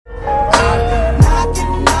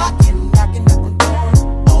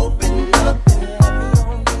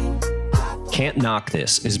Knock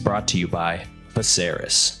This is brought to you by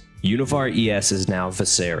Viserys. Univar ES is now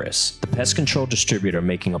Viserys, the pest control distributor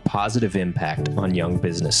making a positive impact on young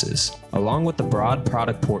businesses. Along with the broad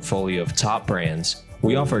product portfolio of top brands,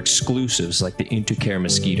 we offer exclusives like the IntoCare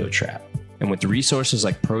mosquito trap. And with resources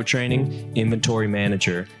like Pro Training, Inventory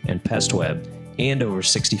Manager, and PestWeb, and over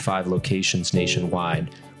 65 locations nationwide,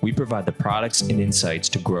 we provide the products and insights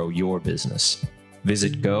to grow your business.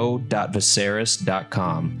 Visit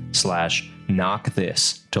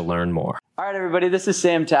go.viserys.com/knockthis to learn more. All right, everybody, this is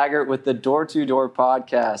Sam Taggart with the Door to Door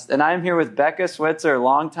podcast, and I'm here with Becca Switzer,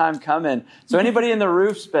 long time coming. So anybody in the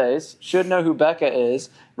roof space should know who Becca is.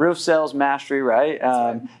 Roof sales mastery, right?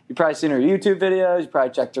 You've probably seen her YouTube videos. You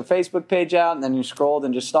probably checked her Facebook page out, and then you scrolled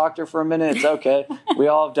and just stalked her for a minute. It's okay. We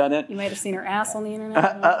all have done it. You might have seen her ass on the internet.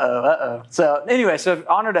 Uh-oh. So anyway, so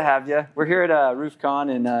honored to have you. We're here at RoofCon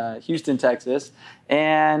in Houston, Texas.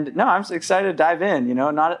 And no, I'm excited to dive in. You know,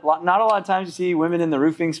 not a lot of times you see women in the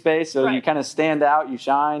roofing space, so you kind of stand out, you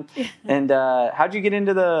shine. And how'd you get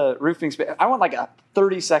into the roofing space? I want like a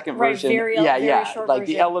 30-second version. Very short like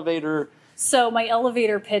version. The elevator. So my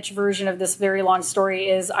elevator pitch version of this very long story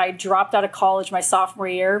is I dropped out of college my sophomore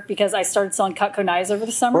year because I started selling Cutco knives over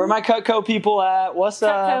the summer. Where are my Cutco people at? What's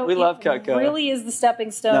up? We love Cutco. Really is the stepping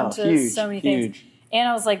stone to so many things. And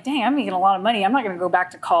I was like, dang, I'm making a lot of money. I'm not going to go back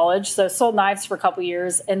to college. So I sold knives for a couple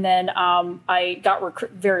years. And then I got,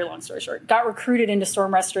 very long story short, got recruited into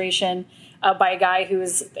storm restoration by a guy who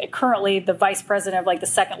is currently the vice president of like the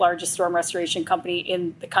second largest storm restoration company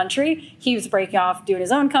in the country. He was breaking off doing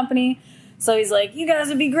his own company. So he's like, you guys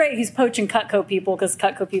would be great. He's poaching Cutco people because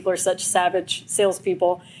Cutco people are such savage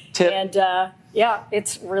salespeople. And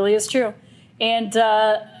it really is true. And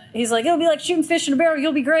he's like, it'll be like shooting fish in a barrel.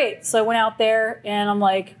 You'll be great. So I went out there and I'm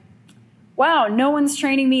like, wow, no one's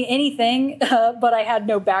training me anything. But I had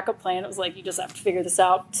no backup plan. It was like, you just have to figure this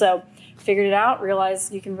out. So figured it out,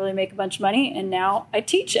 realized you can really make a bunch of money. And now I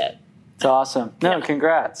teach it. It's awesome.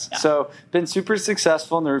 Congrats. Yeah. So been super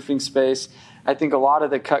successful in the roofing space. I think a lot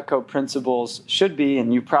of the Cutco principles should be,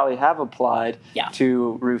 and you probably have applied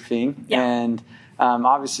to roofing, and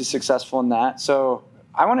obviously successful in that. So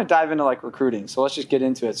I want to dive into like recruiting. So let's just get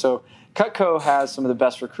into it. So Cutco has some of the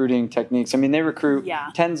best recruiting techniques. I mean, they recruit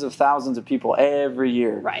tens of thousands of people every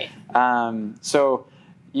year. Right. So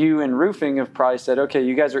you in roofing have probably said, okay,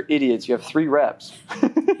 you guys are idiots. You have 3 reps.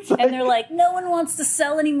 And they're like, no one wants to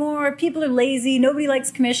sell anymore. People are lazy. Nobody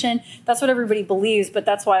likes commission. That's what everybody believes. But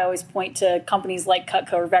that's why I always point to companies like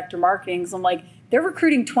Cutco or Vector Marketing. So I'm like, they're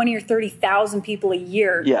recruiting 20 or 30,000 people a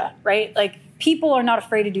year. Yeah. Right? Like people are not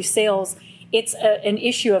afraid to do sales. It's an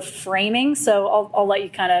issue of framing. So I'll let you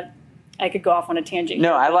I could go off on a tangent.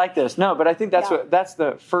 No, I like this. No, but I think that's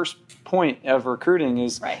the first point of recruiting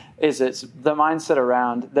is it's the mindset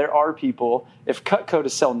around there are people, if Cutco to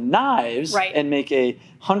sell knives and make a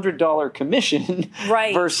 $100 commission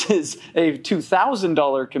versus a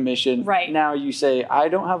 $2,000 commission, now you say, I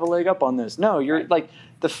don't have a leg up on this. No, you're like,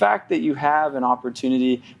 the fact that you have an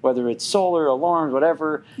opportunity, whether it's solar, alarms,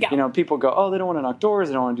 whatever, you know, people go, oh, they don't want to knock doors,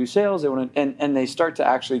 they don't want to do sales, they want to, and they start to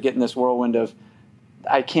actually get in this whirlwind of,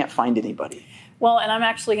 I can't find anybody. Well, and I'm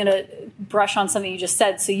actually going to brush on something you just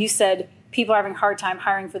said. So you said people are having a hard time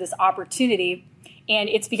hiring for this opportunity, and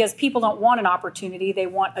it's because people don't want an opportunity. They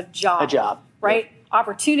want a job. A job. Right? Yep.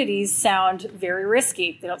 Opportunities sound very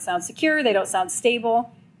risky. They don't sound secure. They don't sound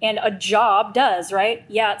stable. And a job does, right?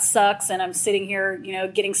 Yeah, it sucks. And I'm sitting here, you know,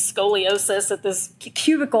 getting scoliosis at this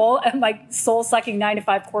cubicle at my soul-sucking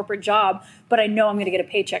 9-to-5 corporate job. But I know I'm going to get a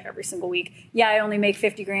paycheck every single week. Yeah, I only make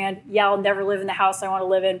 $50,000. Yeah, I'll never live in the house I want to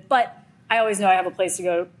live in. But I always know I have a place to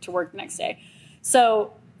go to work the next day.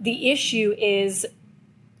 So the issue is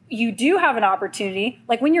you do have an opportunity.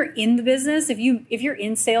 Like when you're in the business, if you're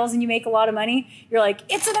in sales and you make a lot of money, you're like,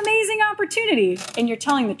 it's an amazing opportunity. And you're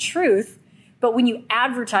telling the truth. But when you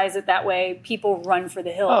advertise it that way, people run for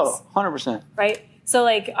the hills. Oh, 100%. Right? So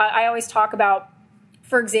like I always talk about,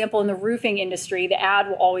 for example, in the roofing industry, the ad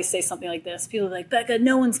will always say something like this. People are like, Becca,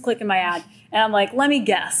 no one's clicking my ad. And I'm like, let me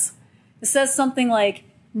guess. It says something like,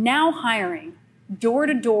 now hiring,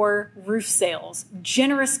 door-to-door roof sales,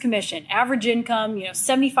 generous commission, average income,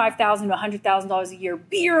 $75,000 to $100,000 a year,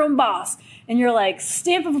 be your own boss. And you're like,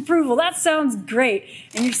 stamp of approval, that sounds great.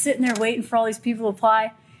 And you're sitting there waiting for all these people to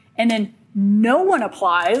apply. And then no one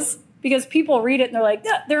applies because people read it and they're like,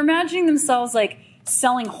 yeah, they're imagining themselves like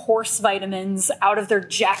selling horse vitamins out of their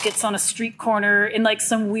jackets on a street corner in like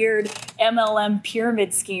some weird MLM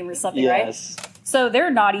pyramid scheme or something, right? So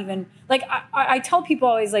they're not even, like, I tell people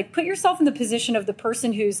always, like, put yourself in the position of the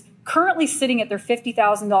person who's currently sitting at their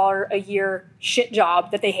 $50,000 a year shit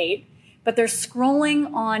job that they hate, but they're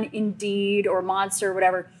scrolling on Indeed or Monster or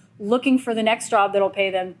whatever, looking for the next job that'll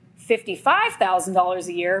pay them $55,000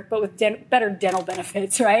 a year, but with better dental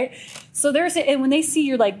benefits, right? So and when they see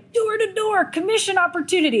you're like door-to-door commission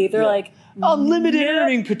opportunity, they're like, unlimited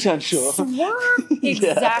earning potential. Swerve.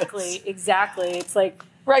 Exactly. It's like,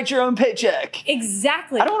 write your own paycheck.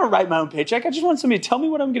 Exactly. I don't want to write my own paycheck. I just want somebody to tell me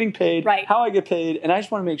what I'm getting paid, right, how I get paid, and I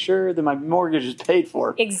just want to make sure that my mortgage is paid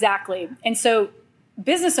for. Exactly. And so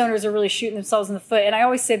business owners are really shooting themselves in the foot. And I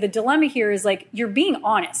always say the dilemma here is like, you're being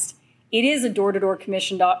honest. It is a door-to-door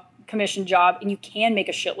commission job, and you can make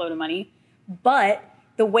a shitload of money. But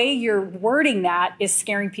the way you're wording that is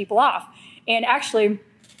scaring people off. And actually,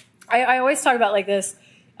 I always talk about like this.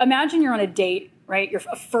 Imagine you're on a date, right? You're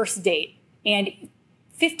a first date. And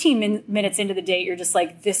 15 minutes into the date, you're just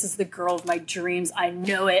like, this is the girl of my dreams. I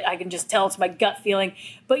know it. I can just tell it's my gut feeling.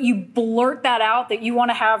 But you blurt that out that you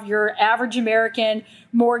want to have your average American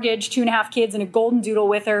mortgage, 2.5 kids, and a golden doodle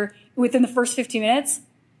with her within the first 15 minutes.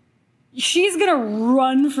 She's going to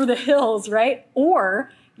run for the hills, right?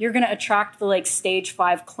 Or you're going to attract the like stage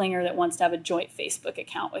 5 clinger that wants to have a joint Facebook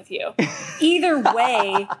account with you. Either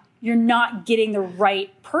way, you're not getting the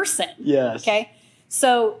right person. Yes. Okay.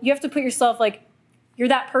 So you have to put yourself like, you're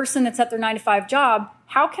that person that's at their 9-to-5 job.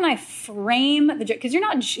 How can I frame the job? Because you're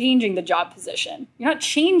not changing the job position. You're not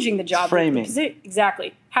changing the job. Framing.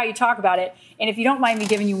 Exactly. How you talk about it. And if you don't mind me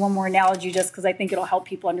giving you one more analogy, just because I think it'll help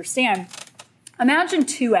people understand. Imagine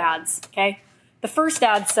 2 ads, okay? The first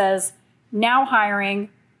ad says, now hiring,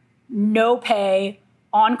 no pay,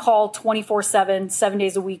 on call 24/7, 7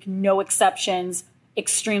 days a week, no exceptions,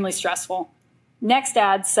 extremely stressful. Next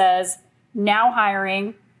ad says, now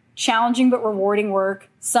hiring, challenging but rewarding work.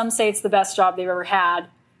 Some say it's the best job they've ever had.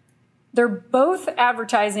 They're both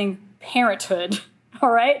advertising parenthood, all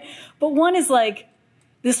right? But one is like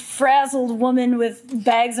this frazzled woman with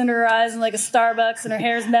bags under her eyes and like a Starbucks and her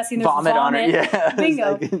hair's messy and there's vomit on her. Yeah.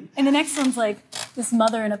 Bingo. And the next one's like this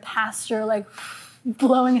mother in a pasture like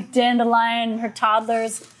blowing a dandelion, her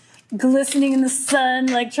toddler's glistening in the sun,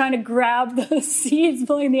 like trying to grab the seeds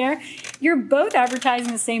blowing in the air. You're both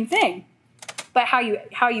advertising the same thing. But how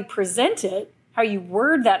you present it, how you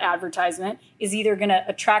word that advertisement is either going to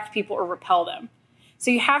attract people or repel them. So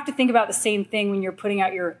you have to think about the same thing when you're putting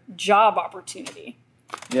out your job opportunity.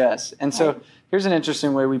 Yes. And so here's an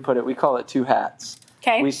interesting way we put it. We call it 2 hats.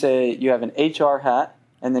 Okay. We say you have an HR hat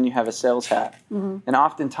and then you have a sales hat. Mm-hmm. And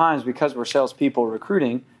oftentimes, because we're salespeople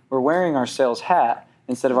recruiting, we're wearing our sales hat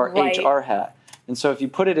instead of our HR hat. And so if you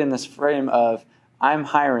put it in this frame of, I'm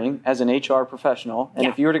hiring as an HR professional, and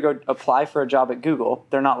if you were to go apply for a job at Google,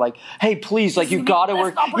 they're not like, hey, please, like, you've got to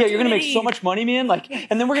work. Yeah, you're going to make so much money, man. Like,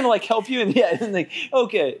 and then we're going to like help you. And and like,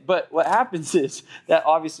 okay. But what happens is that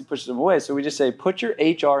obviously pushes them away. So we just say, put your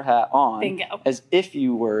HR hat on. Bingo. As if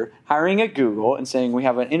you were hiring at Google and saying, we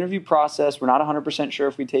have an interview process. We're not 100% sure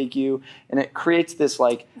if we take you. And it creates this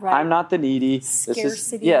like, I'm not the needy.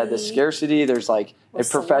 Scarcity. The scarcity. There's like, a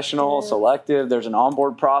professional, selective. There's an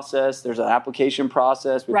onboard process. There's an application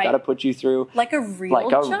process. We've got to put you through. Like a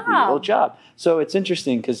real job. So it's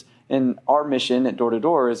interesting because in our mission at Door to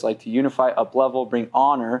Door is like to unify, up-level, bring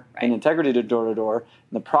honor and integrity to Door to Door.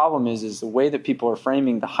 And the problem is the way that people are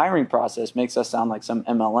framing the hiring process makes us sound like some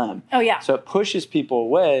MLM. Oh, yeah. So it pushes people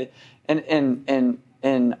away. And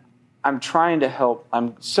I'm trying to help.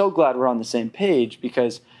 I'm so glad we're on the same page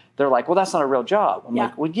because they're like, well, that's not a real job. I'm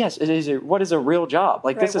like, well, yes, it is. What is a real job?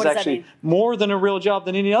 Like, this is actually more than a real job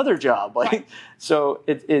than any other job. Like, so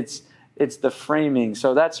it's the framing.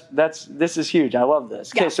 So this is huge. I love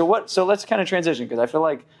this. Okay, so let's kind of transition because I feel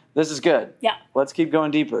like this is good. Yeah. Let's keep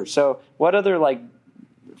going deeper. So what other like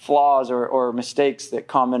flaws or mistakes that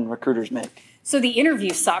common recruiters make? So the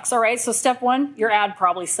interview sucks. All right. So step 1, your ad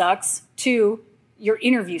probably sucks. 2, your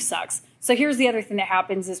interview sucks. So here's the other thing that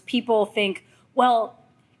happens is people think, well,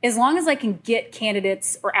 as long as I can get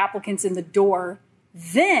candidates or applicants in the door,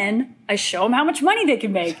 then I show them how much money they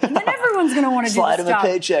can make. And then everyone's going to want to do this job. Slide them a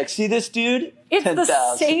paycheck. See this dude? It's 10,000.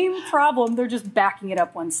 the same problem. They're just backing it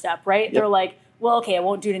up one step, right? Yep. They're like, well, okay, I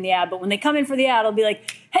won't do it in the ad. But when they come in for the ad, I'll be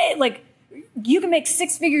like, hey, like, you can make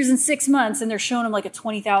 6 figures in 6 months. And they're showing them like a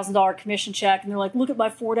 $20,000 commission check. And they're like, look at my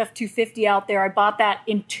Ford F-250 out there. I bought that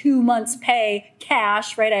in 2 months pay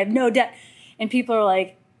cash, right? I have no debt. And people are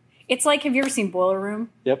like, it's like, have you ever seen Boiler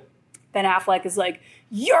Room? Yep. Ben Affleck is like,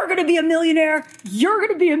 you're going to be a millionaire. You're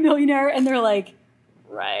going to be a millionaire. And they're like,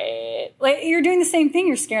 right. Like, you're doing the same thing.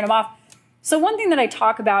 You're scaring them off. So one thing that I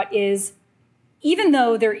talk about is, even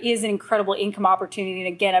though there is an incredible income opportunity, and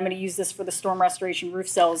again, I'm going to use this for the storm restoration roof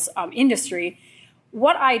sales industry,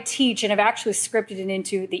 what I teach, and I've actually scripted it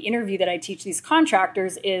into the interview that I teach these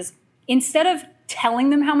contractors, is instead of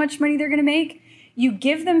telling them how much money they're going to make, you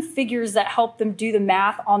give them figures that help them do the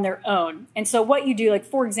math on their own. And so what you do, like,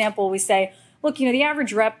 for example, we say, look, the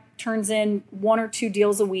average rep turns in 1 or 2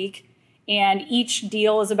 deals a week, and each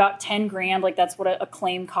deal is about 10 grand. Like, that's what a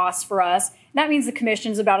claim costs for us. That means the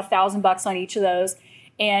commission is about $1,000 on each of those.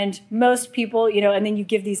 And most people, and then you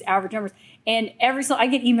give these average numbers. And I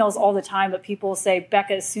get emails all the time, but people say,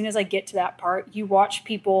 Becca, as soon as I get to that part, you watch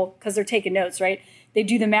people, because they're taking notes, right? They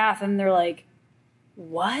do the math and they're like,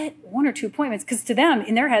 what? 1 or 2 appointments? Because to them,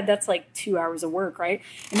 in their head, that's like 2 hours of work, right?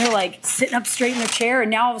 And they're like sitting up straight in their chair, and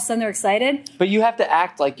now all of a sudden they're excited. But you have to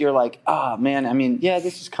act like you're like, oh man, I mean, yeah,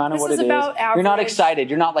 this is kind of what it is. Average. You're not excited.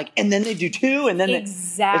 You're not like, and then they do 2, and then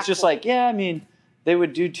exactly. It's just like, yeah, I mean, they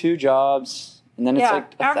would do 2 jobs, and then it's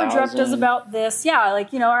like 1,000. Average rep does about this. Yeah,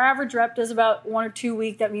 like, our average rep does about 1 or 2 a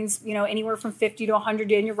week. That means, anywhere from 50 to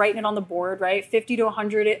 100, and you're writing it on the board, right? 50 to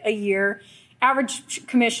 100 a year. Average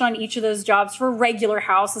commission on each of those jobs for a regular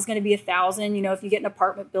house is going to be 1,000. If you get an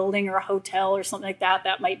apartment building or a hotel or something like that,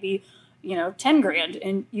 that might be, 10 grand.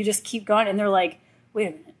 And you just keep going. And they're like, wait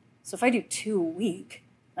a minute. So if I do 2 a week,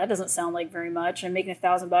 that doesn't sound like very much. I'm making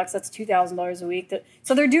 $1,000. That's $2,000 a week.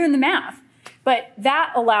 So they're doing the math. But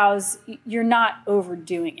that allows, you're not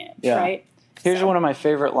overdoing it, right? Here's one of my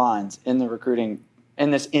favorite lines in the recruiting,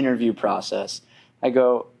 in this interview process. I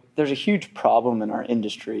go, there's a huge problem in our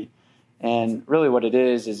industry. And really what it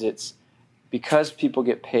is it's because people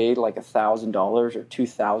get paid like $1,000 or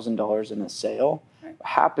 $2,000 in a sale, right. What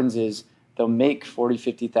happens is they'll make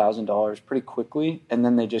 $40,000, $50,000 pretty quickly, and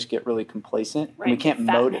then they just get really complacent. Right. And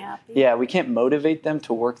we can't motivate them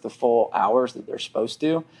to work the full hours that they're supposed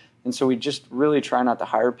to. And so we just really try not to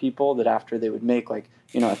hire people that after they would make like,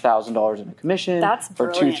 $1,000 in a commission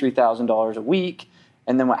for $2,000, $3,000 a week.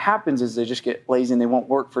 And then what happens is they just get lazy and they won't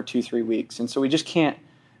work for 2-3 weeks. And so we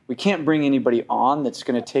can't bring anybody on that's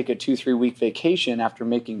going to take a 2-3 week vacation after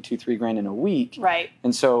making 2-3 grand in a week. Right.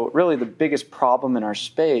 And so really the biggest problem in our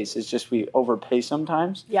space is just we overpay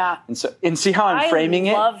sometimes. Yeah. And see how I'm framing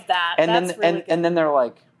it? I love that. And that's then really good. And then they're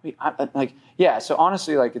like, so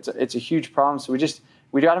honestly, like it's a huge problem. So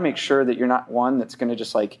we got to make sure that you're not one that's going to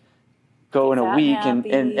just like go in a week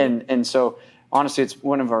and so honestly, it's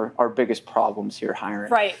one of our biggest problems here, hiring.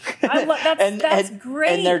 Right. That's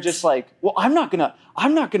great. And they're just like, well, I'm not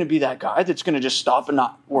gonna be that guy that's gonna just stop and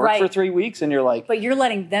not work for 3 weeks. And you're like, but you're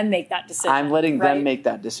letting them make that decision. I'm letting them make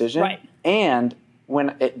that decision. Right. And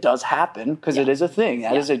when it does happen, because it is a thing,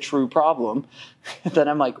 that is a true problem, then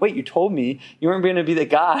I'm like, wait, you told me you weren't going to be the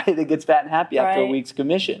guy that gets fat and happy after a week's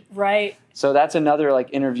commission. Right. So that's another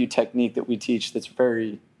like interview technique that we teach that's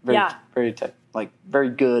very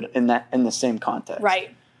good in the same context.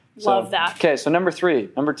 Right. Love that. Okay, so number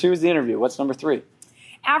 3. Number 2 is the interview. What's number 3?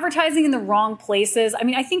 Advertising in the wrong places. I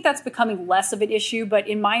mean, I think that's becoming less of an issue, but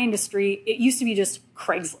in my industry, it used to be just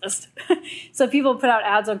Craigslist. So people put out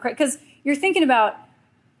ads on Craigslist because you're thinking about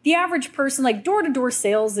the average person, like door-to-door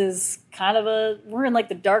sales is kind of we're in like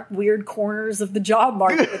the dark, weird corners of the job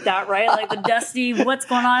market with that, right? Like the dusty, what's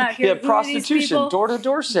going on out here? Yeah, prostitution,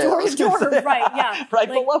 door-to-door sales. Door-to-door, right, yeah. Right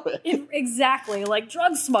below it. Exactly, like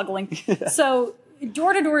drug smuggling. Yeah. So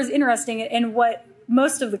door-to-door is interesting, and what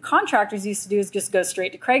most of the contractors used to do is just go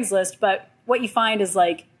straight to Craigslist, but what you find is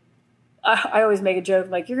like, I always make a joke,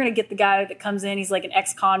 like you're going to get the guy that comes in, he's like an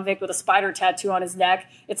ex-convict with a spider tattoo on his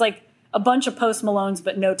neck. It's like a bunch of Post Malones,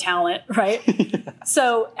 but no talent, right? Yeah.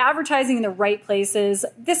 So advertising in the right places,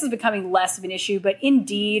 this is becoming less of an issue, but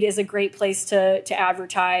Indeed is a great place to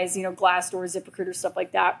advertise, Glassdoor, ZipRecruiter, stuff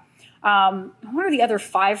like that. What are the other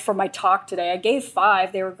 5 from my talk today? I gave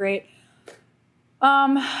 5. They were great.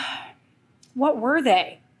 What were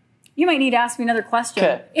they? You might need to ask me another question.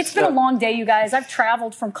 Okay. It's been a long day, you guys. I've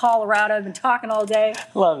traveled from Colorado. I've been talking all day.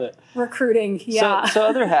 Love it. Recruiting, yeah. So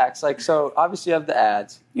other hacks, so obviously you have the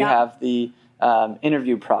ads. You have the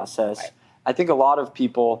interview process. Right. I think a lot of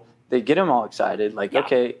people, they get them all excited. Like,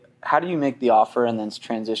 okay, how do you make the offer and then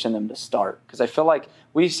transition them to start? Because I feel like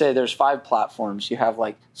we say there's 5 platforms. You have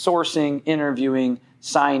like sourcing, interviewing,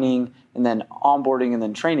 signing, and then onboarding and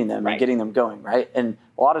then training them and getting them going, right? And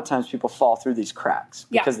a lot of times people fall through these cracks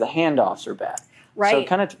because the handoffs are bad. Right. So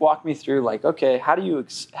kind of walk me through like, okay, how do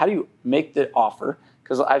you make the offer?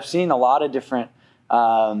 Because I've seen a lot of different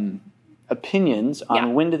opinions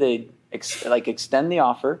on when do they extend the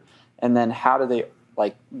offer, and then how do they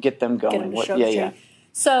like get them going?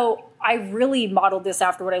 So I really modeled this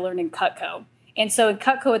after what I learned in Cutco. And so in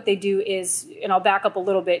Cutco, what they do is, and I'll back up a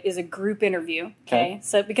little bit, is a group interview. Okay.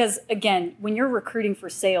 So because again, when you're recruiting for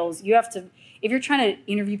sales, you have to, if you're trying to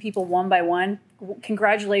interview people one by one,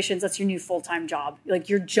 congratulations, that's your new full-time job. Like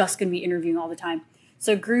you're just going to be interviewing all the time.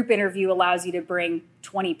 So group interview allows you to bring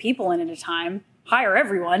 20 people in at a time, hire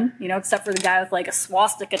everyone, except for the guy with like a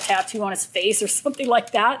swastika tattoo on his face or something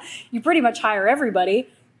like that. You pretty much hire everybody.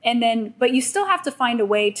 And then, but you still have to find a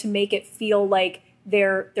way to make it feel like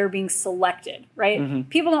they're being selected, right? Mm-hmm.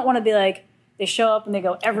 People don't want to be like, they show up and they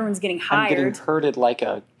go, everyone's getting hired. I'm getting herded like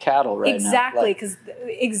a cattle right exactly, now.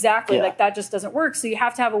 Exactly, like that just doesn't work. So you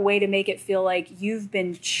have to have a way to make it feel like you've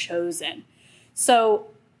been chosen. So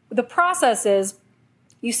the process is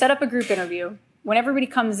you set up a group interview. When everybody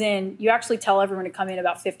comes in, you actually tell everyone to come in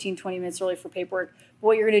about 15, 20 minutes early for paperwork. But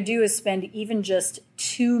what you're going to do is spend even just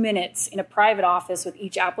 2 minutes in a private office with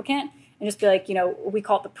each applicant and just be like, we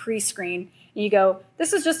call it the pre-screen. And you go,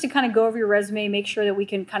 this is just to kind of go over your resume, make sure that we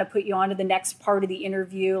can kind of put you on to the next part of the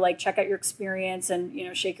interview, like check out your experience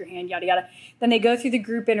and, shake your hand, yada, yada. Then they go through the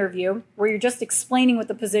group interview where you're just explaining what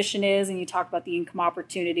the position is and you talk about the income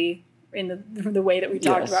opportunity in the way that we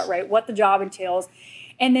talked about, right? What the job entails.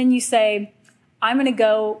 And then you say, I'm going to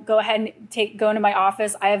go ahead and go into my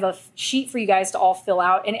office. I have a sheet for you guys to all fill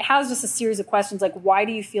out. And it has just a series of questions like, why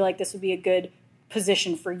do you feel like this would be a good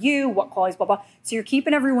position for you? What qualities, blah, blah. So you're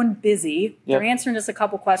keeping everyone busy. Yep. You're answering just a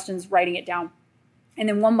couple questions, writing it down. And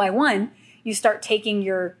then one by one, you start taking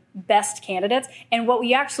your best candidates. And what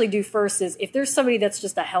we actually do first is if there's somebody that's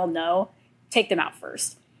just a hell no, take them out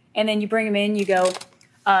first. And then you bring them in, you go,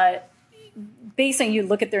 based on, you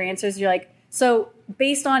look at their answers, you're like, so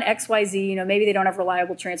based on XYZ, maybe they don't have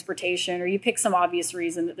reliable transportation, or you pick some obvious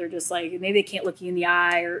reason that they're just like, maybe they can't look you in the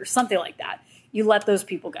eye or something like that. You let those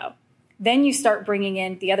people go. Then you start bringing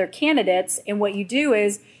in the other candidates. And what you do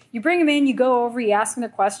is you bring them in, you go over, you ask them their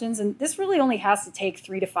questions. And this really only has to take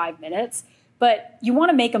 3 to 5 minutes, but you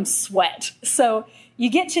want to make them sweat. So you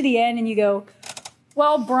get to the end and you go,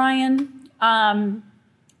 well, Brian,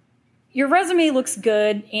 your resume looks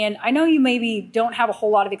good, and I know you maybe don't have a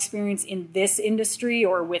whole lot of experience in this industry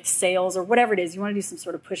or with sales or whatever it is. You want to do some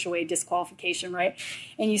sort of push away disqualification, right?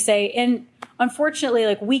 And you say, and unfortunately,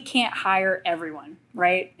 like, we can't hire everyone,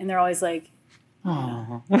 right? And they're always like,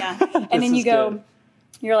 oh, yeah. And then you go, good.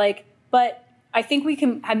 You're like, but I think we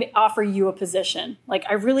can offer you a position. Like,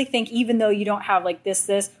 I really think even though you don't have like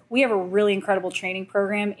this, we have a really incredible training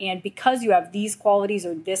program. And because you have these qualities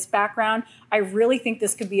or this background, I really think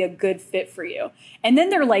this could be a good fit for you. And then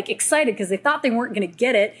they're like excited because they thought they weren't going to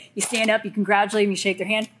get it. You stand up, you congratulate them, you shake their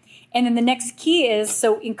hand. And then the next key is,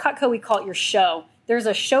 so in Cutco, we call it your show. There's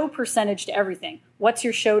a show percentage to everything. What's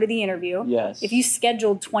your show to the interview? Yes. If you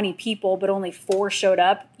scheduled 20 people, but only 4 showed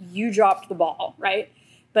up, you dropped the ball, right?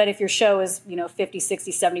 But if your show is, 50, 60,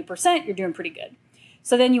 70%, you're doing pretty good.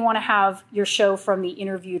 So then you want to have your show from the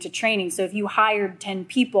interview to training. So if you hired 10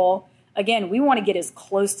 people, again, we want to get as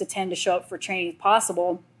close to 10 to show up for training as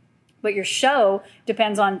possible. But your show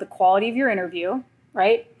depends on the quality of your interview,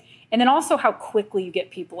 right? And then also how quickly you get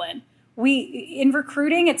people in. In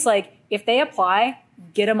recruiting, it's like if they apply,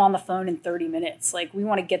 get them on the phone in 30 minutes. Like, we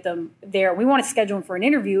want to get them there. We want to schedule them for an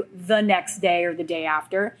interview the next day or the day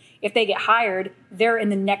after. If they get hired, they're in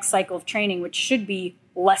the next cycle of training, which should be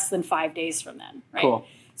less than 5 days from then, right? Cool.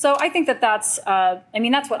 So I think that's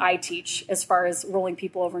what I teach as far as rolling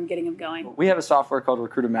people over and getting them going. We have a software called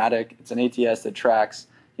Recruitomatic. It's an ATS that tracks,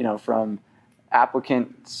 from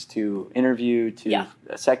applicants to interview to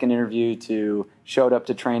a second interview to showed up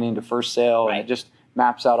to training to first sale. Right. And it just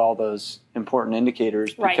maps out all those important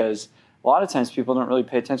indicators because a lot of times people don't really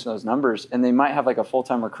pay attention to those numbers, and they might have like a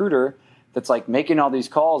full-time recruiter that's like making all these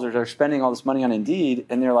calls or they're spending all this money on Indeed,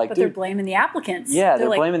 and they're like, but they're blaming the applicants. Yeah, they're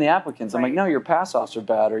blaming the applicants. I'm like, no, your pass-offs are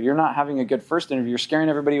bad, or you're not having a good first interview. You're scaring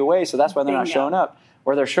everybody away, so that's why they're not showing up.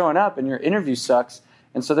 Or they're showing up and your interview sucks,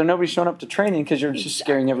 and so nobody's showing up to training because you're just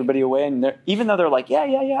scaring everybody away. And even though they're like, yeah,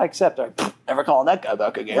 I accept, they're like, never calling that guy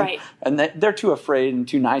back again. Right. And they're too afraid and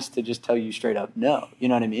too nice to just tell you straight up no. You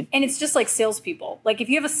know what I mean? And it's just like salespeople. Like, if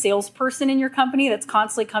you have a salesperson in your company that's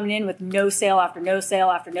constantly coming in with no sale after no sale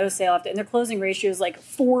after no sale after, and their closing ratio is like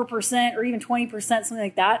 4% or even 20%, something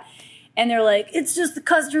like that. And they're like, it's just the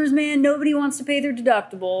customers, man. Nobody wants to pay their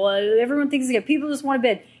deductible. Everyone thinks it's good. People just want to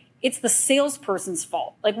bid. It's the salesperson's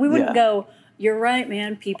fault. Like, we wouldn't go, you're right,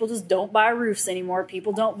 man. People just don't buy roofs anymore.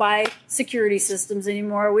 People don't buy security systems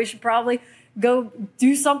anymore. We should probably go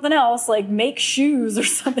do something else, like make shoes or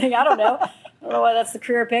something. I don't know. I don't know why that's the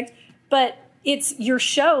career I picked. But it's your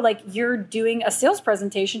show. Like, you're doing a sales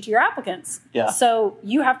presentation to your applicants. Yeah. So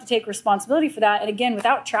you have to take responsibility for that. And again,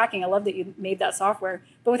 without tracking, I love that you made that software.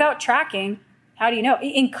 But without tracking, how do you know?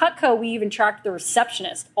 In Cutco, we even tracked the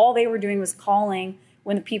receptionist. All they were doing was calling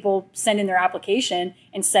when the people send in their application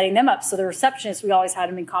and setting them up. So the receptionist, we always had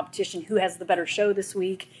them in competition. Who has the better show this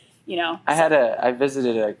week? I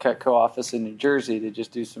visited a Cutco office in New Jersey to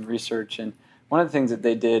just do some research. And one of the things that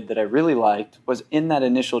they did that I really liked was in that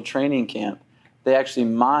initial training camp, they actually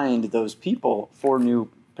mined those people for new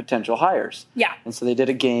potential hires. Yeah. And so they did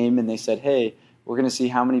a game and they said, hey, we're going to see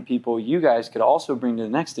how many people you guys could also bring to the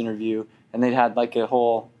next interview. And they had like a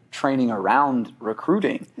whole training around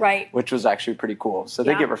recruiting, right? Which was actually pretty cool. So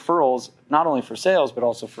they get referrals not only for sales but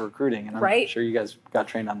also for recruiting. And I'm sure you guys got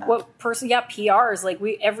trained on that. PRs. Like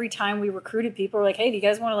every time we recruited people, we're like, hey, do you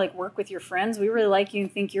guys want to like work with your friends? We really like you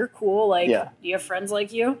and think you're cool. Like, do you have friends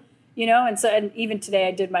like you? You know, and even today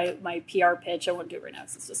I did my PR pitch. I won't do it right now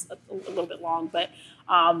because it's just a little bit long, but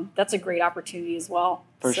that's a great opportunity as well.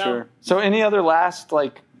 For sure. So any other last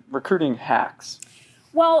like recruiting hacks?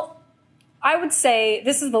 Well, I would say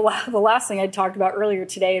this is the last thing I talked about earlier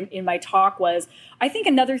today in my talk was I think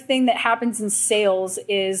another thing that happens in sales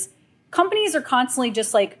is companies are constantly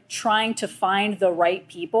just like trying to find the right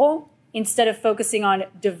people instead of focusing on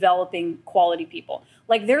developing quality people.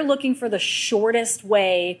 Like they're looking for the shortest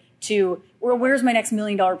way to where's my next $1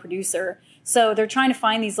 million producer? So they're trying to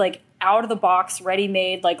find these like out of the box, ready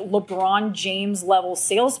made, like LeBron James level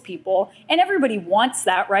salespeople. And everybody wants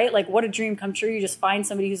that, right? Like what a dream come true. You just find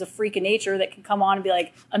somebody who's a freak of nature that can come on and be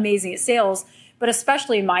like amazing at sales. But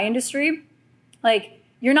especially in my industry, like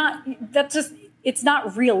it's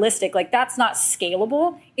not realistic. Like that's not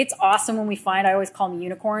scalable. It's awesome when we find, I always call them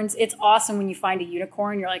unicorns. It's awesome when you find a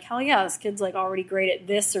unicorn. You're like, hell yeah, this kid's like already great at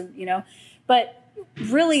this or, you know, but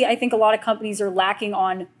really, I think a lot of companies are lacking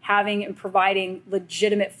on having and providing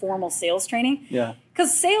legitimate formal sales training. Yeah.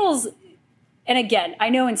 Because sales, and again, I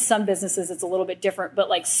know in some businesses it's a little bit different, but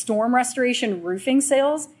like storm restoration roofing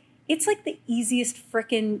sales, it's like the easiest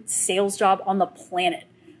freaking sales job on the planet.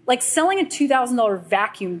 Like selling a $2,000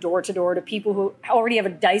 vacuum door to door to people who already have a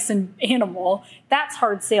Dyson animal, that's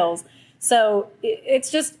hard sales. So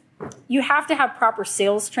it's just, you have to have proper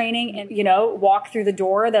sales training and, you know, walk through the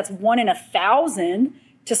door. That's 1 in 1,000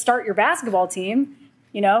 to start your basketball team.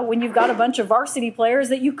 You know, when you've got a bunch of varsity players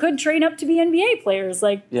that you could train up to be NBA players.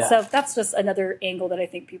 Like, so that's just another angle that I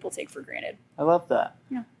think people take for granted. I love that.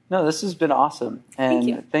 Yeah. No, this has been awesome.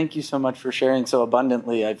 And thank you so much for sharing so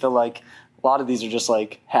abundantly. I feel like a lot of these are just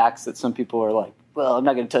like hacks that some people are like, well, I'm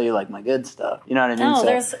not going to tell you like my good stuff. You know what I mean? No,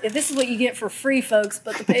 this is what you get for free, folks,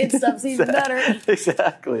 but the paid stuff's even better.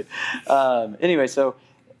 Exactly. Anyway, so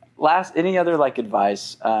any other like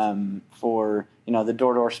advice for, you know, the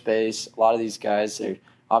door-to-door space? A lot of these guys, they're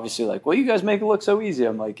obviously like, well, you guys make it look so easy.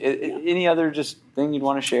 I'm like, any other just thing you'd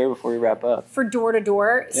want to share before we wrap up? For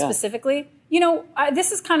door-to-door specifically? You know,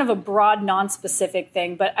 this is kind of a broad, non-specific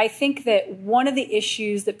thing, but I think that one of the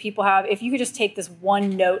issues that people have, if you could just take this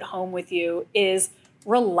one note home with you, is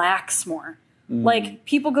relax more. Like,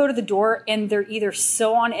 people go to the door and they're either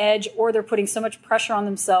so on edge or they're putting so much pressure on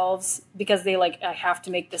themselves because they like, I have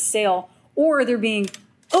to make this sale, or they're being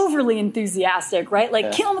overly enthusiastic, right?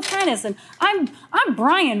 Like, Kill McCannis and I'm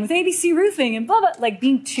Brian with ABC Roofing and blah, blah, like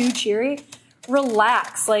being too cheery.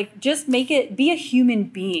 Relax, like just be a human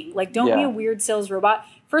being. Like don't be a weird sales robot.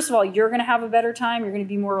 First of all, you're going to have a better time. You're going to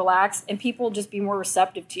be more relaxed and people will just be more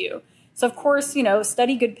receptive to you. So of course, you know,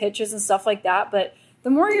 study good pitches and stuff like that. But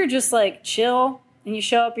the more you're just like chill and you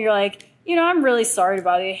show up and you're like, you know, I'm really sorry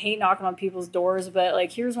about it. I hate knocking on people's doors, but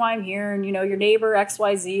like, here's why I'm here. And you know, your neighbor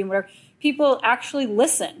XYZ and whatever, people actually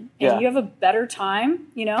listen and you have a better time,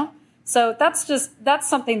 you know? So that's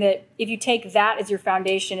something that if you take that as your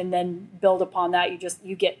foundation and then build upon that,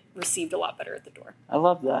 you get received a lot better at the door. I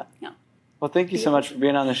love that. Yeah. Well, thank you so much for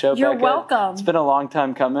being on the show, You're Becca. welcome. It's been a long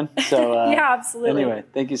time coming. So yeah, absolutely. Anyway,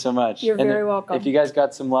 thank you so much. You're very welcome. If you guys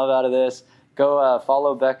got some love out of this, go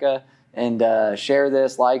follow Becca and share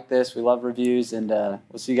this, like this. We love reviews, and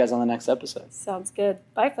we'll see you guys on the next episode. Sounds good.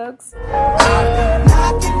 Bye, folks.